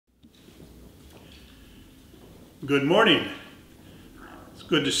Good morning. It's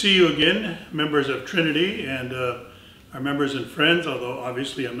good to see you again, members of Trinity and our members and friends, although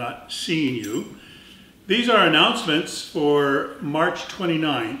obviously I'm not seeing you. These are announcements for March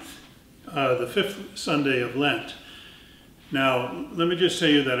 29th, the fifth Sunday of Lent. Now, let me just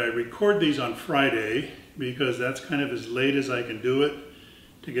say that I record these on Friday because that's kind of as late as I can do it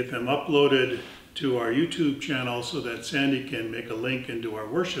to get them uploaded to our YouTube channel so that Sandy can make a link into our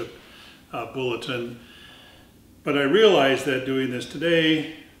worship bulletin. But I realize that doing this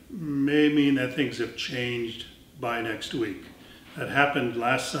today may mean that things have changed by next week. That happened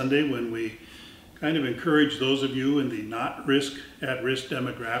last Sunday when we kind of encouraged those of you in the not at-risk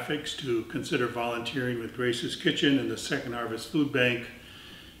demographics to consider volunteering with Grace's Kitchen and the Second Harvest Food Bank.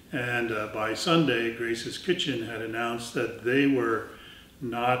 And by Sunday, Grace's Kitchen had announced that they were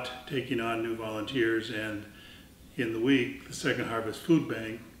not taking on new volunteers, and in the week, the Second Harvest Food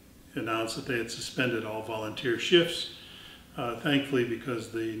Bank announced that they had suspended all volunteer shifts, thankfully,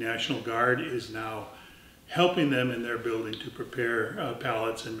 because the National Guard is now helping them in their building to prepare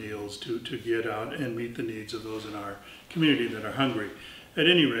pallets and meals to get out and meet the needs of those in our community that are hungry. At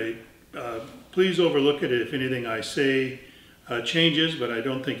any rate, please overlook it if anything I say changes, but I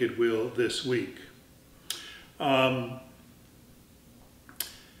don't think it will this week. I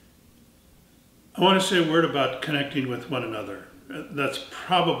want to say a word about connecting with one another. That's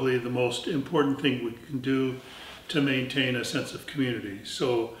probably the most important thing we can do to maintain a sense of community.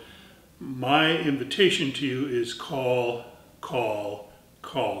 So my invitation to you is call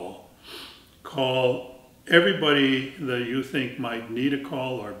everybody that you think might need a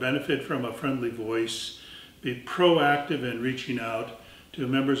call or benefit from a friendly voice. Be proactive in reaching out to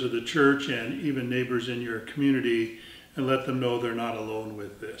members of the church and even neighbors in your community and let them know they're not alone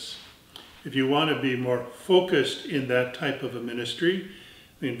with this. If you want to be more focused in that type of a ministry,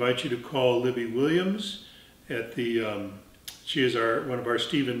 we invite you to call Libby Williams at the, she is one of our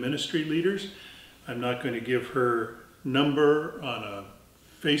Stephen ministry leaders. I'm not going to give her number on a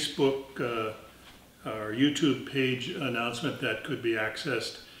Facebook or YouTube page announcement that could be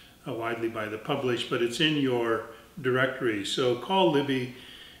accessed widely by the public, but it's in your directory. So call Libby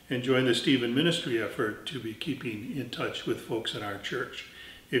and join the Stephen ministry effort to be keeping in touch with folks in our church.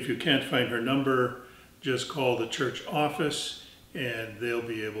 If you can't find her number, just call the church office and they'll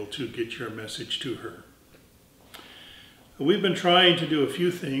be able to get your message to her. We've been trying to do a few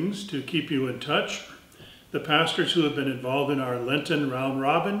things to keep you in touch. The pastors who have been involved in our Lenten round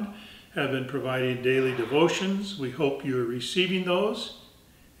robin have been providing daily devotions. We hope you're receiving those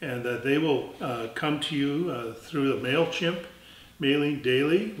and that they will come to you through the MailChimp mailing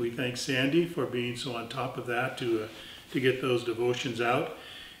daily. We thank Sandy for being so on top of that to get those devotions out.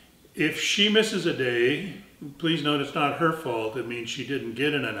 If she misses a day, please note it's not her fault. It means she didn't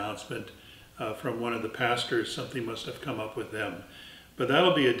get an announcement from one of the pastors. Something must have come up with them. But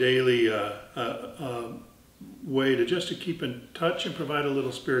that'll be a daily way to keep in touch and provide a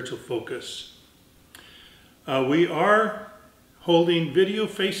little spiritual focus. We are holding video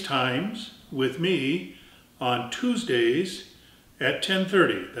FaceTimes with me on Tuesdays at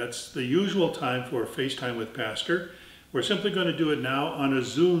 10:30. That's the usual time for FaceTime with Pastor. We're simply going to do it now on a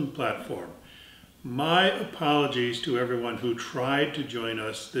Zoom platform. My apologies to everyone who tried to join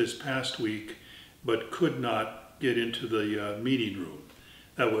us this past week but could not get into the meeting room.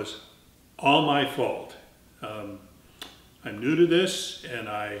 That was all my fault. I'm new to this and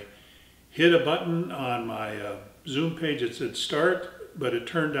I hit a button on my Zoom page that said start, but it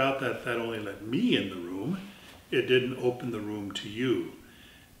turned out that only let me in the room. It didn't open the room to you.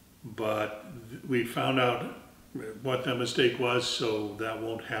 But we found out what that mistake was, so that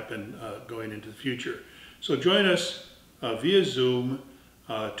won't happen going into the future. So join us via Zoom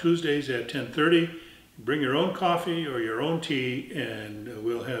Tuesdays at 10:30. Bring your own coffee or your own tea and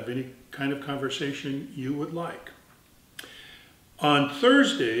we'll have any kind of conversation you would like. On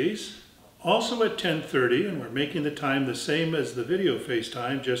Thursdays, also at 10:30, and we're making the time the same as the video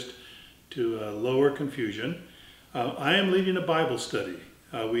FaceTime just to lower confusion, I am leading a Bible study.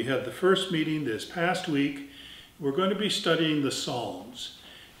 We had the first meeting this past week. We're going to be studying the Psalms,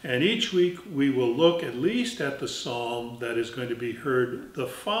 and each week we will look at least at the Psalm that is going to be heard the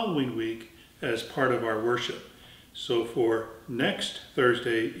following week as part of our worship. So for next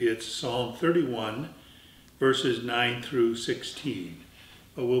Thursday, it's Psalm 31, verses 9 through 16.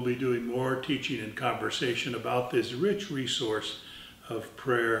 But we'll be doing more teaching and conversation about this rich resource of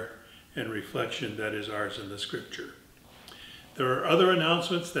prayer and reflection that is ours in the Scripture. There are other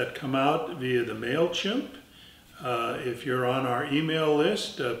announcements that come out via the MailChimp. If you're on our email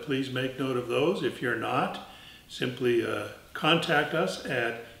list, please make note of those. If you're not, simply contact us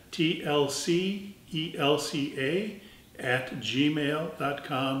at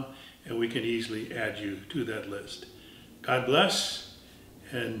tlcelca@gmail.com, and we can easily add you to that list. God bless.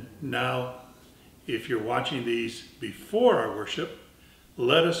 And now, if you're watching these before our worship,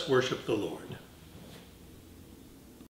 let us worship the Lord.